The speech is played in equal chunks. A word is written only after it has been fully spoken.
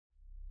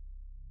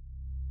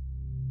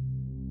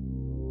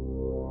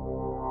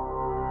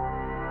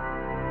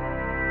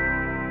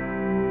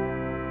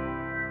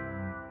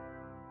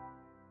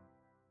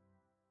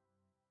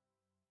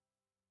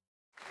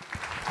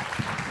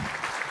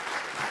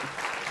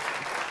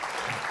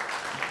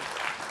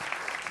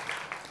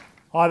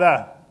Hi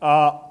there.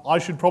 I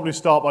should probably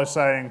start by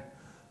saying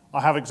I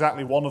have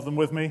exactly one of them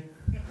with me.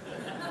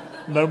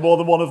 No more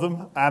than one of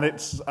them, and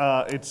it's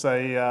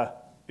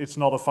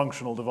not a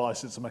functional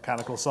device, it's a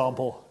mechanical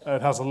sample.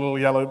 It has a little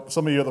yellow,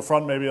 some of you at the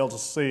front may be able to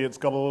see, it's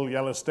got a little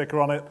yellow sticker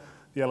on it.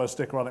 The yellow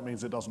sticker on it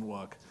means it doesn't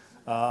work.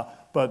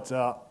 But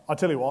I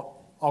tell you what,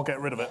 I'll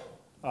get rid of it.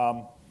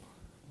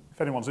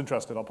 If anyone's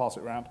interested, I'll pass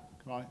it around.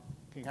 Can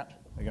you catch?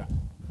 There you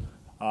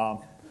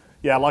go.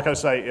 Yeah, like I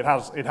say, it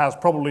has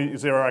probably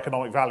zero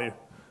economic value,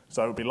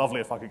 so it would be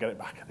lovely if I could get it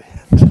back at the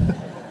end.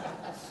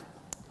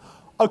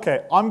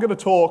 Okay, I'm going to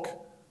talk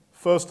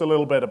first a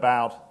little bit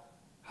about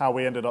how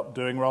we ended up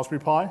doing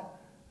Raspberry Pi,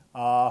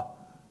 a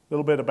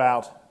little bit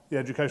about the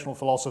educational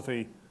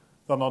philosophy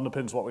that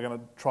underpins what we're going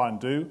to try and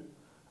do,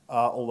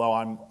 although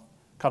I'm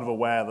kind of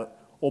aware that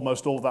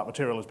almost all of that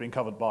material has been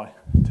covered by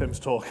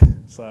Tim's talk,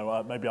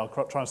 so maybe I'll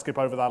try and skip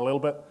over that a little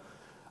bit.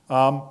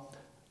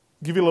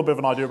 Give you a little bit of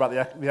an idea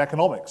about the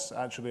economics,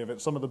 actually, of it,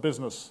 some of the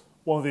business.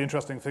 One of the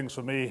interesting things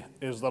for me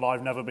is that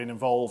I've never been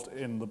involved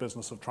in the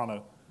business of trying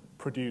to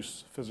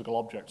produce physical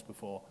objects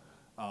before,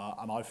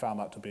 and I found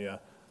that to be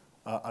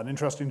an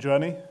interesting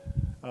journey.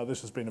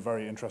 This has been a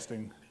very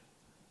interesting,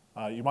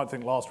 you might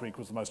think last week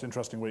was the most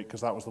interesting week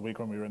because that was the week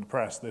when we were in the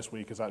press. This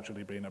week has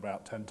actually been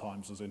about 10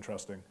 times as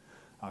interesting.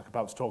 I could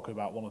perhaps talk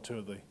about one or two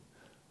of the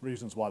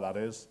reasons why that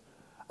is.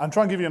 And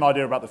try and give you an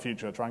idea about the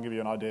future, try and give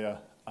you an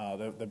idea.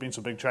 There have been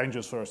some big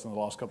changes for us in the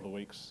last couple of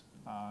weeks,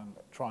 and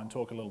try and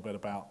talk a little bit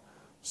about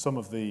some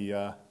of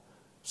the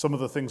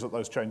things that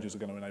those changes are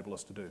going to enable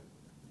us to do.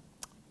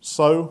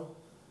 So,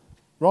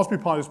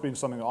 Raspberry Pi has been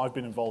something that I've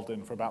been involved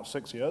in for about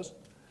 6 years. It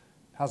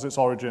has its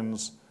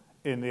origins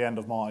in the end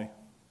of my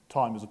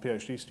time as a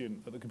PhD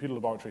student at the computer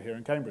laboratory here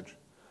in Cambridge.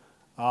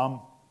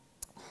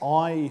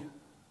 I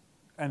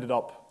ended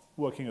up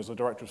working as a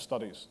director of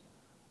studies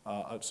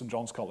at St.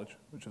 John's College,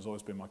 which has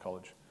always been my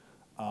college,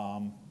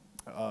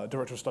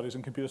 director of studies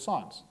in computer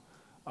science.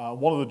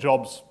 One of the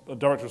jobs,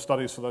 director of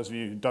studies, for those of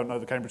you who don't know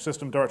the Cambridge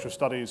system, director of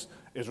studies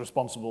is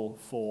responsible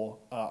for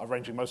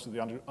arranging most of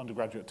the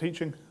undergraduate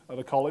teaching at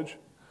a college,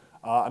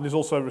 and is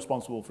also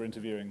responsible for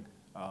interviewing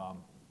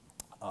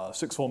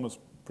sixth formers,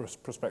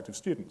 prospective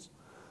students.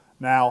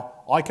 Now,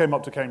 I came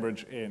up to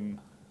Cambridge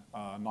in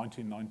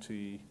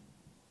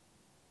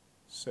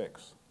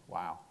 1996.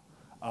 Wow.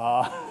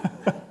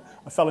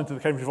 I fell into the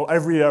Cambridge Vortex.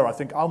 Every year I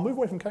think, I'll move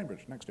away from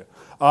Cambridge next year.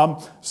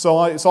 So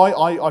I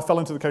fell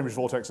into the Cambridge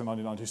Vortex in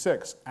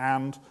 1996,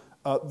 and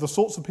the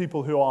sorts of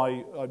people who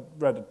I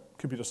read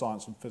computer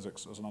science and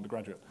physics as an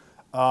undergraduate,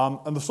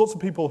 and the sorts of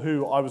people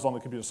who I was on the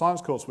computer science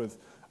course with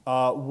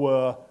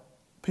were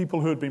people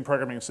who had been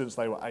programming since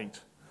they were 8.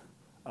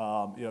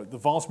 The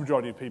vast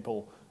majority of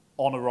people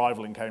on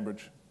arrival in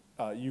Cambridge,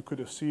 you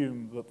could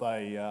assume that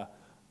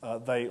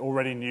they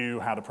already knew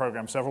how to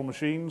program several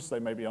machines. They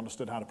maybe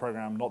understood how to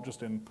program not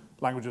just in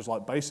languages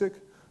like BASIC,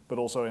 but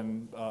also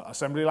in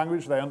assembly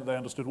language. They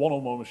understood one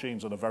or more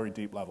machines at a very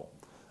deep level.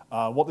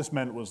 What this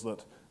meant was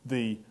that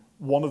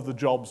one of the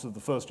jobs of the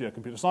first year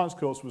computer science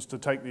course was to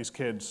take these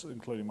kids,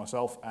 including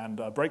myself,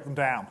 and break them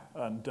down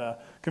and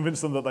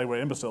convince them that they were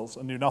imbeciles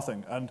and knew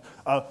nothing. And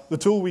the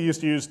tool we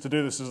used to use to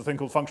do this is a thing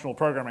called functional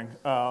programming,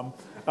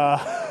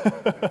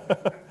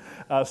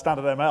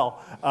 standard ML.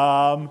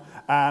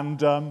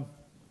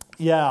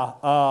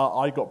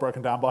 I got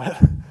broken down by it.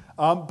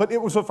 But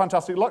it was a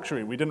fantastic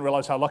luxury. We didn't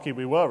realize how lucky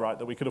we were, right,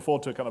 that we could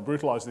afford to kind of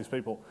brutalize these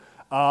people.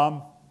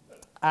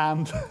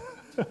 And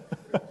it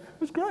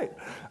was great.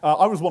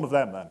 I was one of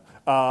them then.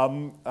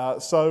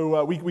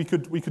 So we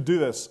could do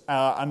this,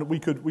 and we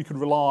could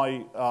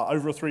rely,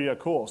 over a 3-year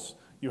course,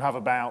 you have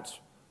about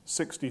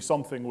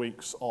 60-something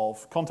weeks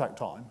of contact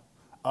time.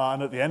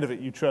 And at the end of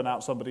it, you churn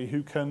out somebody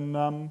who can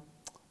go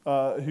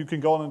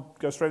on and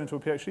go straight into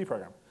a PhD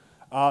program.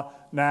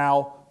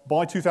 Now,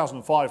 by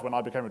 2005, when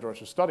I became a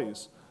director of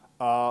studies,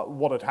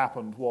 what had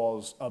happened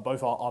was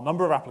both our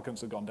number of applicants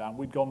had gone down.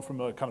 We'd gone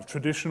from a kind of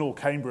traditional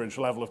Cambridge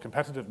level of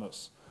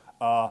competitiveness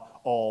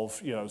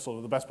of sort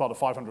of the best part of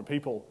 500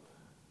 people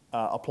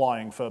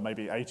applying for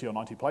maybe 80 or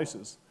 90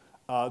 places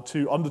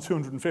to under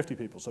 250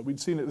 people. So we'd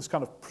seen this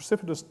kind of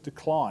precipitous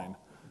decline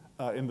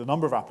in the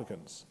number of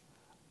applicants.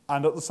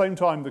 And at the same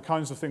time, the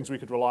kinds of things we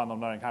could rely on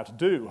knowing how to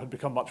do had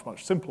become much,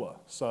 much simpler.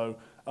 So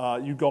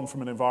you'd gone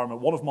from an environment,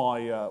 one of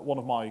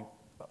my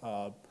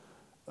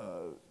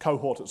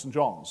cohort at St.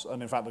 John's,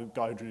 and in fact the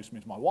guy who introduced me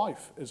to my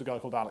wife is a guy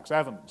called Alex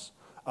Evans,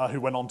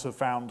 who went on to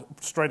found,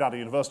 straight out of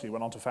university,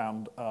 went on to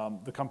found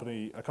a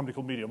company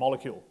called Media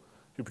Molecule,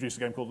 who produced a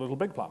game called Little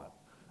Big Planet.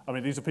 I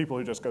mean, these are people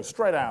who just go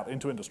straight out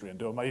into industry and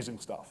do amazing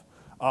stuff.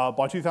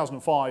 By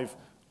 2005,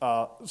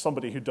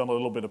 somebody who'd done a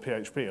little bit of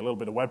PHP, a little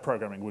bit of web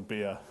programming that'd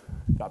be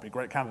a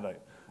great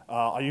candidate.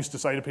 I used to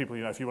say to people,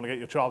 if you want to get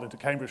your child into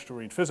Cambridge to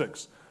read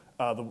physics,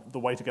 the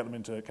way to get them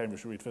into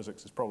Cambridge to read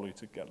physics is probably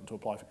to get them to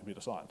apply for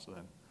computer science and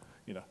then,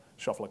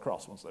 shuffle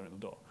across once they're in the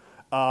door.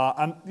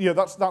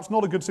 That's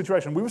not a good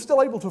situation. We were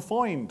still able to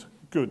find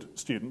good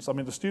students. I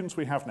mean, the students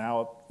we have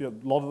now, a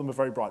lot of them are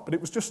very bright, but it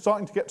was just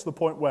starting to get to the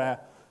point where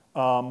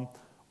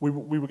we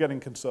were getting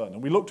concerned.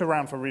 And we looked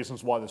around for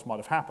reasons why this might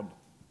have happened.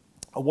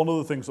 one of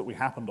the things that we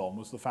happened on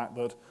was the fact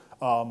that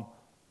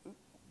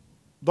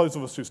those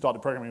of us who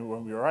started programming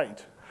when we were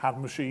 8 had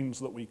machines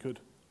that we could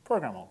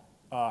program on,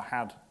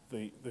 had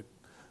the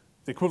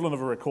equivalent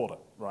of a recorder,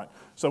 right?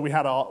 So we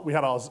had our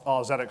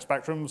ZX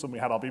Spectrums, and we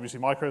had our BBC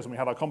Micros, and we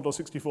had our Commodore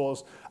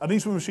 64s, and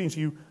these were machines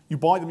you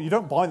buy them. You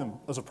don't buy them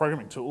as a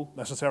programming tool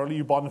necessarily.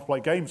 You buy them to play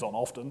games on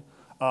often.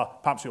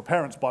 Perhaps your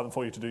parents buy them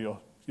for you to do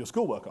your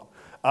schoolwork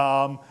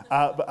on,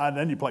 and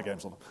then you play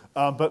games on them.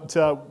 But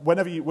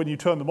when you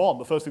turn them on,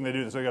 the first thing they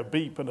do is they go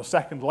beep, and a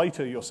second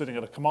later you're sitting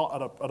at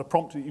a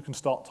prompt that you can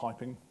start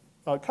typing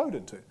code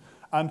into.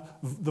 And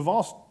the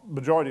vast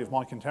majority of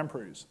my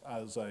contemporaries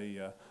as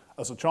a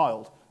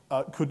child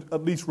could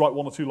at least write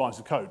 1 or 2 lines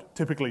of code.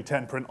 Typically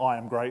 10 print I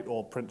am great,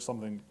 or print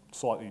something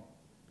slightly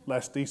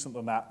less decent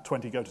than that,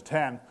 20 go to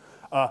 10,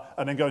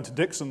 and then go into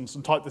Dixon's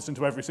and type this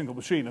into every single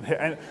machine,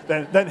 and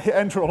then hit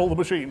enter on all the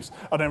machines,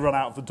 and then run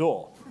out of the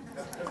door.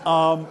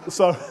 And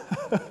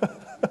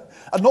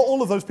not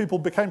all of those people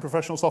became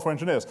professional software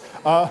engineers.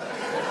 But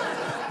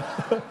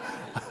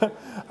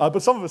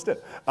some of us did.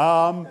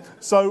 I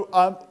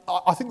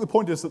think the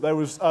point is that there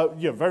was,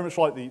 very much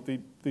like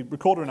the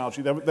recorder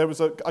analogy, there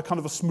was a kind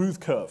of a smooth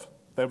curve.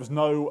 There was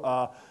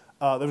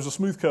a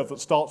smooth curve that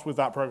starts with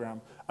that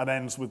program and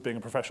ends with being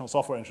a professional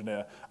software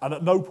engineer. And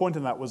at no point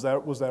in that was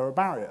there a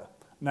barrier.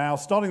 Now,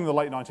 starting in the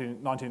late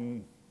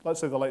let's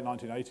say the late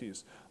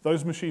 1980s,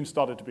 those machines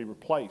started to be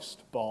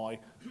replaced by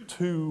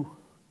two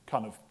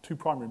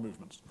primary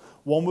movements.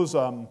 One was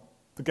the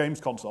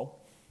games console,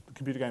 the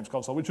computer games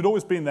console, which had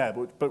always been there,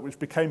 but which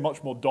became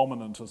much more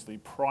dominant as the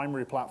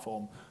primary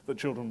platform that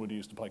children would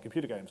use to play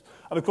computer games.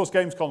 And of course,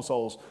 games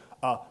consoles,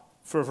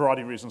 for a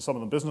variety of reasons, some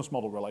of them business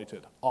model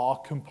related, are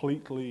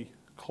completely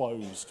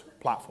closed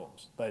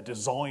platforms. They're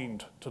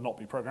designed to not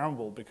be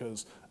programmable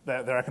because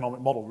their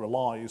economic model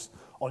relies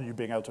on you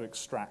being able to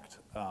extract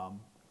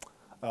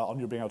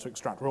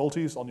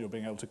royalties, on you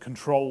being able to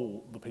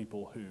control the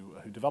people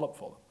who develop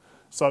for them.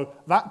 So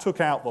that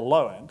took out the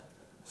low end.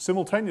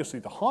 Simultaneously,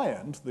 the high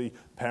end, the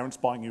parents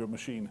buying you a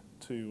machine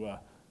to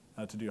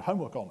do your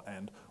homework on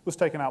end, was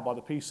taken out by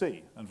the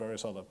PC and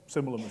various other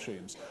similar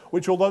machines,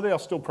 which, although they are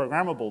still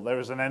programmable, there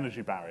is an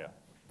energy barrier.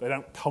 They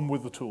don't come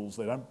with the tools.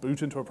 They don't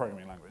boot into a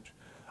programming language.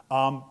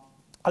 And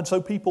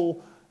so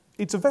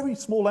it's a very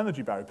small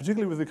energy barrier,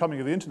 particularly with the coming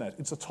of the internet.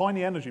 It's a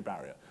tiny energy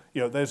barrier.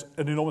 There's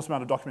an enormous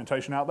amount of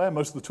documentation out there.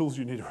 Most of the tools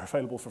you need are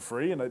available for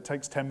free, and it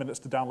takes 10 minutes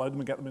to download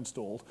them and get them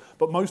installed.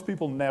 But most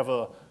people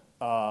never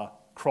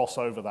cross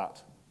over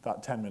that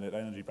 10-minute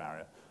energy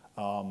barrier.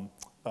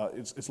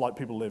 It's like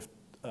people live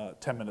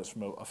 10 minutes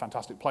from a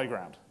fantastic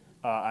playground,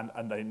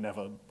 and they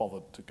never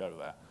bothered to go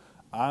there.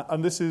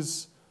 And this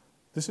is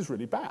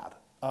really bad.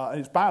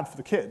 And it's bad for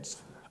the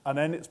kids, and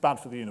then it's bad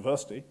for the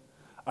university,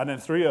 and then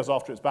 3 years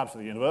after it's bad for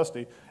the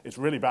university, it's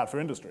really bad for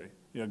industry.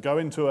 Go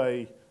into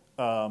a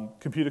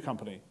computer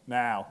company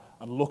now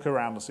and look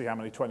around and see how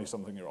many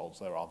 20-something-year-olds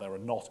there are. There are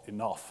not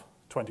enough.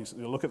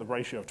 You look at the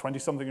ratio of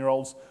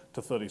 20-something-year-olds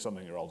to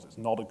 30-something-year-olds. It's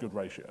not a good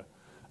ratio.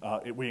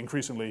 We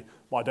increasingly,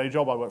 my day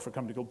job, I work for a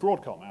company called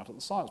Broadcom out at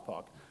the Science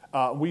Park.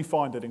 We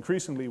find that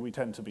increasingly we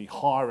tend to be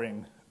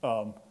hiring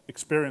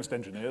experienced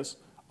engineers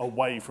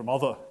away from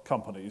other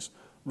companies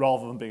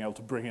rather than being able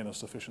to bring in a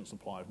sufficient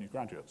supply of new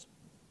graduates.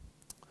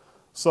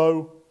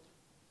 So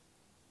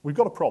we've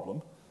got a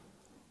problem.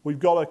 We've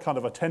got a kind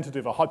of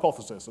a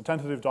hypothesis, a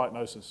tentative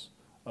diagnosis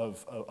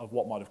of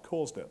what might have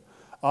caused it.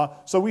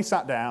 So we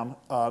sat down,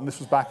 this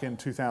was back in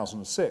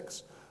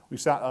 2006,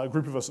 a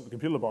group of us at the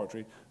computer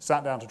laboratory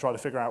sat down to try to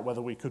figure out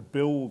whether we could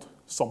build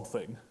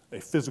something, a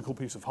physical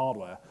piece of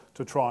hardware,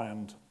 to try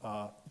and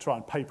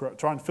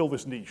fill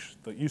this niche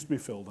that used to be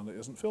filled and it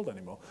isn't filled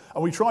anymore.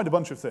 And we tried a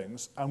bunch of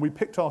things, and we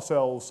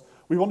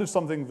wanted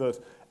something that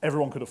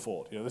everyone could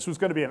afford. This was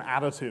going to be an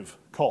additive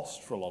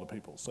cost for a lot of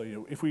people.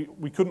 So if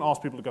we couldn't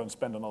ask people to go and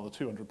spend another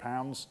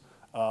 £200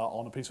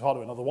 on a piece of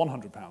hardware, another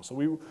 £100. So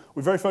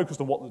we're very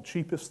focused on what the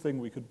cheapest thing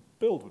we could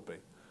build would be.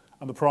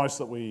 And the price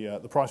we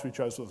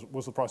chose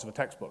was the price of a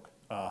textbook,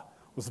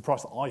 was the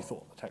price that I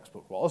thought the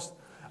textbook was.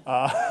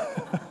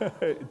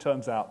 It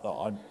turns out that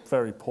I'm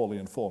very poorly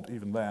informed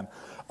even then.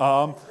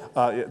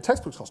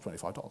 Textbooks cost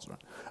 $25,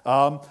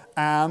 right?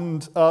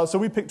 So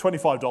we picked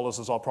 $25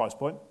 as our price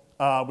point.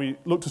 We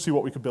looked to see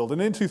what we could build.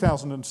 And in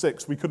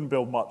 2006, we couldn't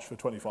build much for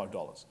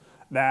 $25.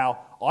 Now,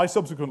 I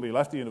subsequently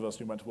left the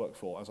university and went to work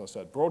for, as I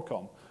said,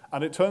 Broadcom.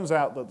 And it turns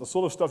out that the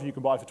sort of stuff you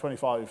can buy for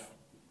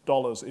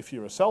 $25 if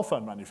you're a cell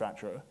phone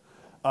manufacturer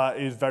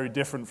is very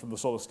different from the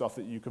sort of stuff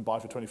that you can buy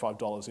for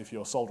 $25 if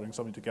you're soldering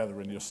something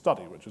together in your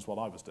study, which is what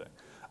I was doing.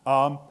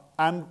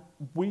 And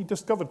we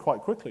discovered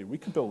quite quickly we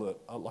could build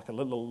like a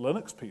little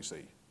Linux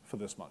PC for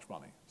this much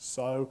money.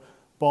 So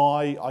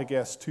by, I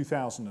guess,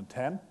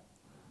 2010,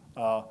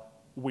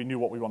 we knew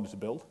what we wanted to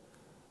build.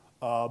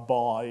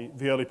 By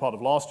the early part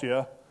of last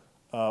year,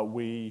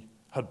 we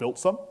had built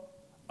some.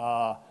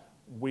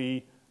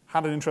 We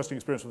had an interesting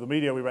experience with the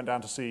media. We went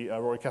down to see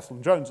Rory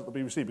Kessler-Jones at the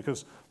BBC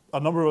because a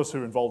number of us who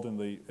are involved in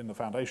the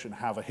foundation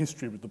have a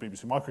history with the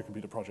BBC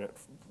microcomputer project,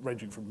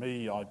 ranging from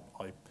me. I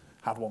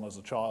had one as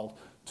a child,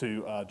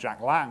 to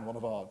Jack Lang, one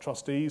of our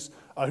trustees,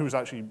 who's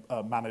actually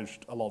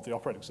managed a lot of the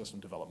operating system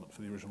development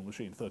for the original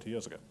machine 30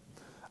 years ago.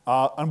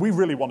 And we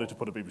really wanted to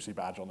put a BBC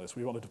badge on this.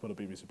 We wanted to put a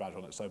BBC badge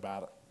on it so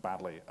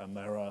badly. And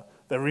there are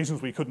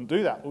reasons we couldn't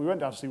do that. But we went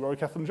down to see Rory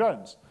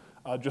Kethlen-Jones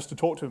just to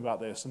talk to him about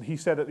this. And he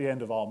said at the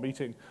end of our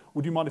meeting,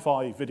 would you mind if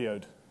I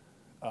videoed,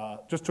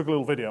 just took a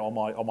little video on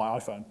my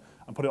iPhone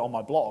and put it on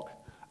my blog?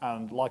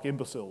 And like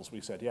imbeciles,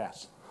 we said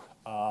yes,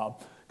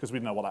 because we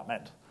didn't know what that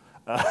meant.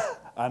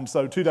 And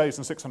so 2 days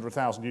and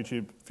 600,000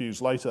 YouTube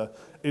views later,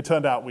 it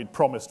turned out we'd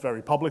promised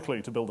very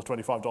publicly to build a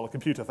 $25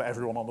 computer for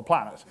everyone on the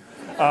planet.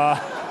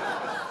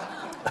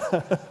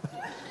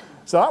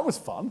 So that was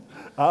fun.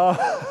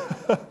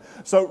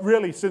 So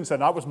really, since then,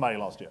 that was May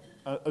last year.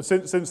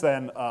 Since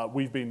then,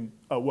 we've been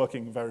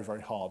working very,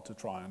 very hard to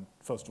try and,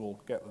 first of all,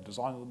 get the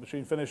design of the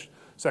machine finished,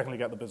 secondly,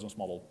 get the business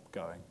model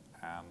going,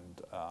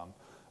 and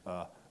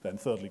then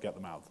thirdly, get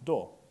them out the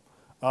door.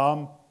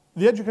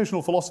 The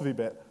educational philosophy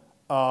bit,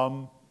 I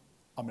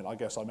mean, I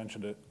guess I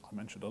mentioned a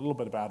little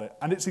bit about it,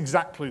 and it's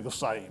exactly the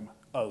same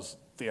as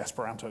the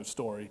Esperanto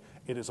story.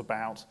 It is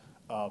about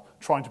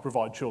trying to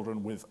provide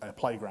children with a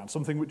playground,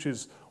 something which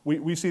is,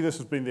 we see this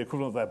as being the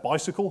equivalent of their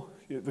bicycle.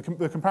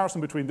 The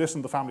comparison between this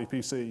and the family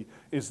PC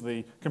is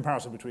the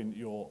comparison between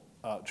your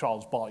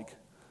child's bike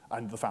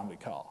and the family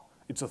car.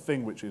 It's a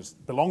thing which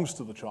belongs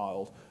to the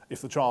child.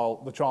 If the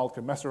child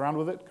can mess around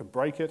with it, can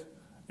break it.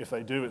 If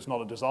they do, it's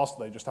not a disaster,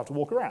 they just have to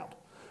walk around.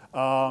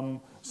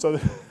 So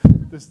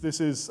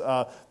this is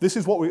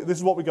what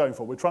we're going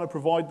for. We're trying to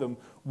provide them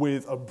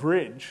with a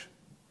bridge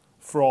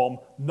from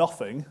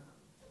nothing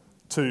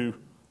to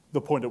the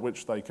point at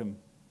which they can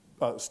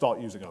start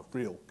using a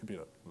real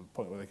computer, the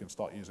point where they can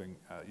start using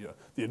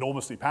the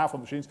enormously powerful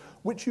machines,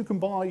 which you can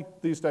buy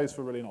these days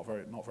for really not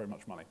very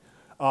much money.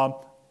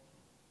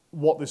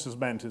 What this has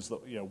meant is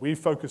that we've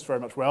focused very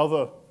much, where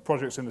other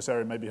projects in this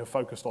area maybe have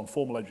focused on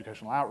formal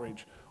educational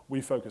outreach,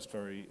 we focused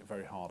very,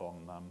 very hard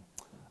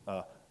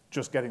on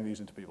just getting these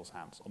into people's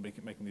hands, on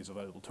making these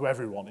available to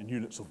everyone in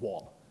units of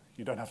one.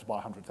 You don't have to buy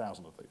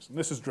 100,000 of these. And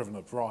this has driven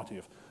a variety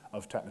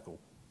of technical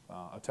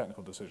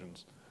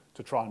decisions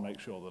to try and make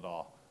sure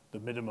that the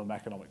minimum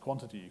economic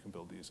quantity you can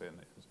build these in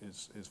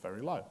is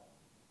very low.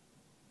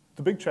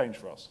 The big change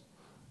for us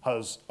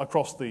has,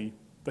 across the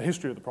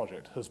history of the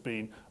project, has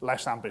been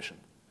less ambition.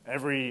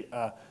 Every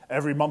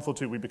month or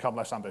two, we become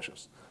less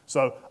ambitious.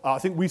 So I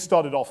think we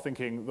started off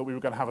thinking that we were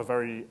going to have a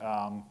very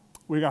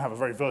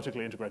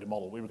vertically integrated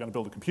model. We were going to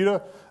build a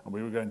computer, and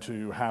we were going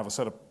to have a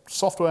set of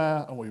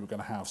software, and we were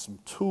going to have some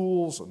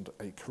tools and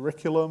a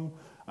curriculum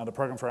and a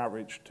program for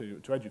outreach to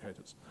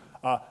educators.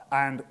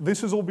 And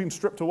this has all been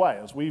stripped away.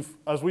 As we've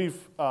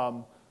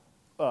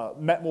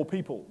met more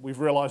people, we've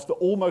realized that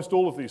almost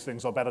all of these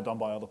things are better done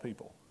by other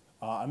people.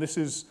 And this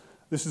is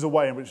a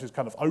way in which is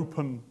kind of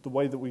open, the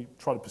way that we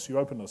try to pursue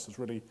openness has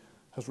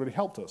really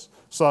helped us.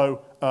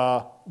 So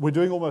we're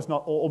doing almost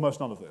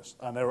none of this.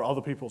 And there are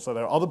other people. So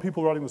there are other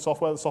people writing the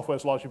software. The software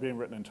is largely being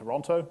written in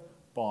Toronto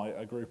by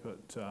a group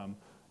at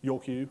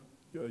York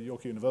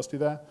University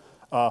there.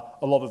 A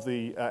lot of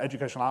the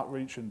educational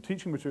outreach and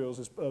teaching materials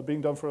is being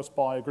done for us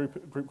by a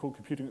group called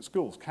Computing at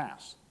Schools,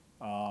 CAS,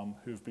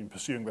 who've been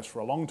pursuing this for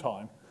a long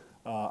time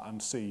and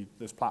see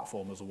this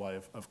platform as a way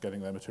of getting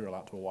their material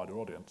out to a wider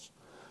audience.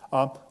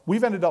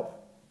 We've ended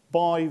up,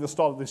 by the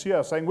start of this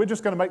year, saying we're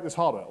just going to make this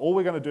hardware. All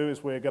we're going to do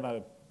is we're going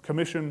to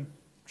commission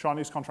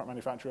Chinese contract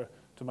manufacturer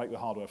to make the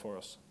hardware for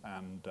us,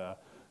 and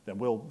then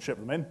we'll ship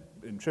them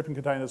in shipping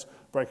containers,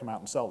 break them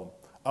out and sell them.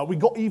 We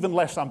got even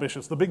less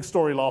ambitious. The big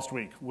story last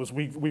week was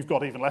we've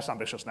got even less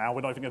ambitious now.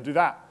 We're not even going to do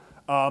that.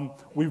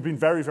 We've been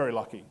very, very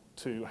lucky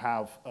to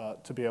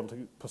to be able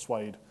to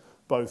persuade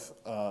both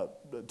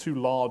two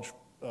large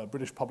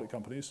British public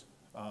companies,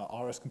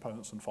 RS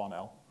Components and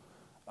Farnell,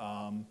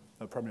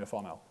 Premier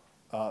Farnell,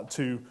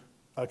 to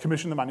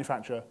commission the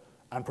manufacture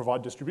and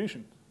provide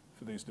distribution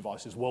for these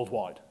devices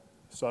worldwide.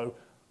 So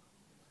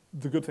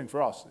the good thing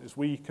for us is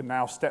we can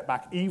now step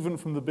back even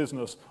from the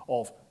business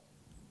of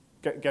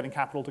getting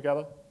capital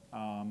together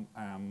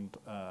and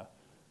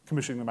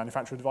commissioning the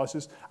manufacturer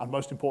devices, and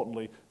most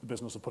importantly, the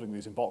business of putting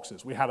these in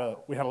boxes. We had a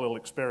little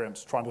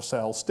experience trying to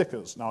sell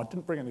stickers. Now, I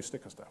didn't bring any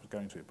stickers that I was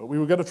going to, but we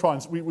were going to try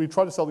and we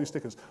tried to sell these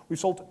stickers. We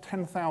sold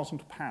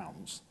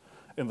 £10,000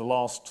 in the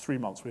last 3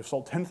 months. We've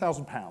sold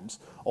 £10,000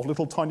 of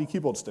little tiny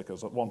keyboard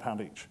stickers at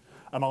 £1 each.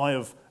 And I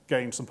have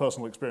gained some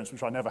personal experience,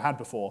 which I never had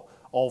before,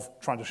 of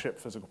trying to ship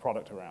physical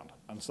product around.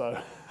 And so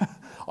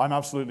I'm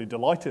absolutely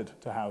delighted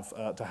to have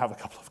a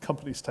couple of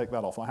companies take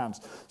that off our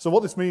hands. So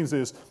what this means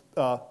is,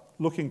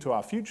 looking to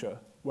our future,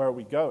 where are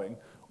we going?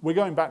 We're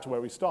going back to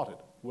where we started.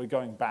 We're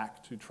going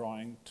back to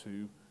trying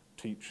to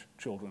teach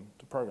children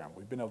to program.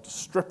 We've been able to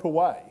strip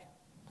away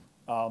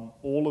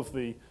all of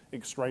the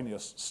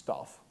extraneous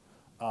stuff,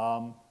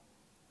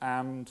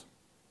 and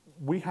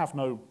we have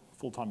no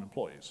full-time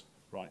employees,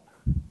 right?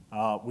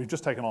 We've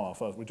just taken on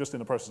we're just in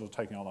the process of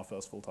taking on our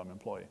first full-time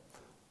employee.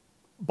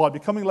 By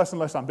becoming less and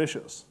less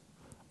ambitious,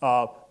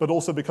 but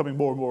also becoming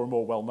more and more and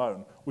more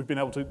well-known, we've been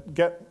able to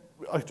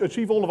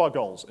achieve all of our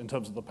goals in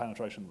terms of the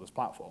penetration of this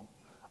platform.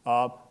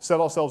 set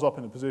ourselves up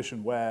in a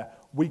position where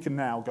we can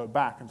now go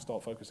back and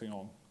start focusing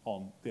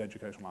on the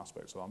educational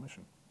aspects of our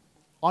mission.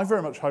 I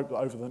very much hope that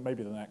over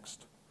maybe the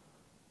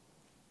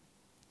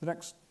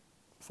next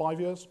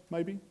 5 years,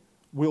 maybe,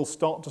 we'll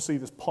start to see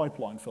this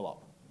pipeline fill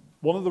up.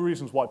 One of the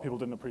reasons why people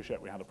didn't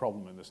appreciate we had a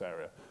problem in this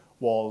area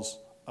was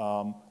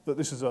that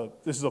this is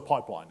a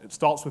pipeline. It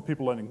starts with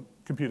people learning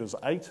computers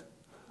at 8.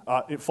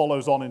 It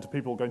follows on into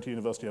people going to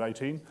university at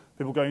 18,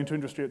 people going into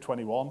industry at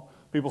 21,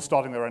 people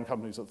starting their own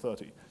companies at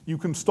 30. You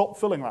can stop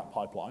filling that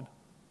pipeline.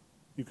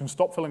 You can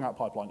stop filling that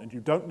pipeline, and you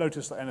don't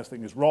notice that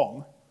anything is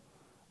wrong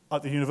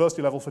at the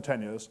university level for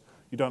 10 years.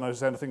 You don't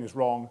notice anything is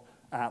wrong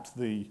at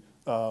the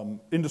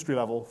industry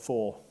level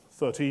for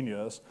 13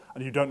 years,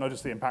 and you don't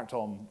notice the impact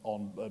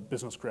on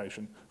business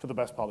creation for the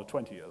best part of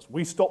 20 years.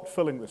 We stopped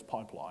filling this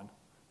pipeline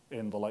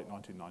in the late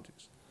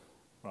 1990s,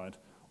 right?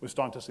 We're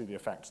starting to see the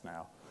effects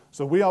now.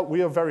 So we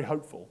are very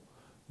hopeful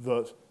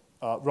that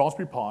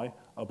Raspberry Pi,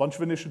 a bunch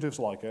of initiatives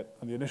like it,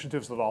 and the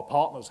initiatives that our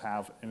partners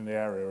have in the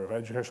area of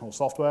educational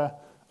software,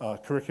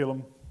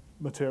 curriculum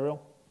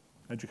material,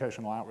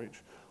 educational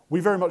outreach, we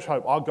very much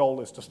hope, our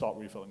goal is to start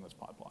refilling this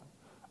pipeline.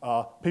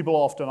 People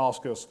often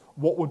ask us,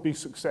 what would be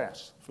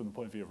success from the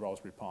point of view of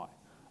Raspberry Pi?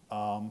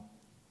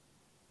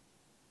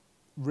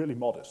 Really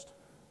modest.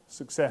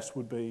 Success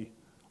would be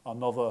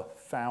another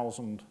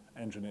 1,000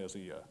 engineers a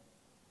year.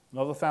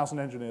 Another 1,000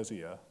 engineers a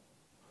year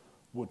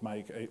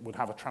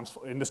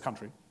in this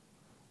country,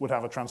 would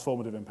have a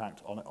transformative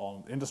impact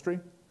on industry,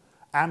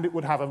 and it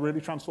would have a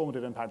really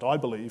transformative impact, I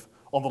believe,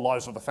 on the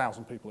lives of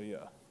 1,000 people a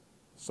year.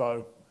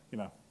 So,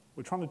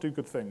 we're trying to do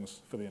good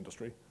things for the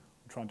industry.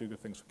 We're trying to do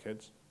good things for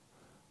kids.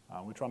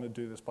 We're trying to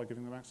do this by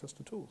giving them access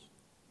to tools.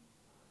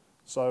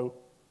 So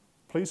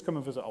please come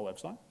and visit our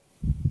website,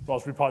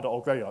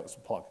 raspberrypi.org. There you go, that's a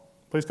plug.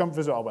 Please come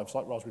visit our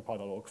website,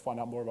 raspberrypi.org, find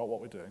out more about what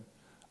we're doing.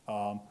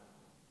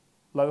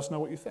 Let us know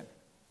what you think.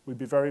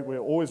 We're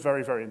always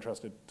very, very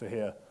interested to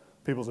hear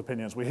people's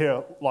opinions. We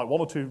hear like 1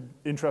 or 2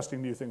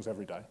 interesting new things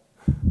every day.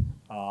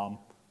 Come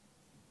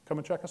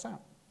and check us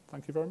out.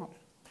 Thank you very much.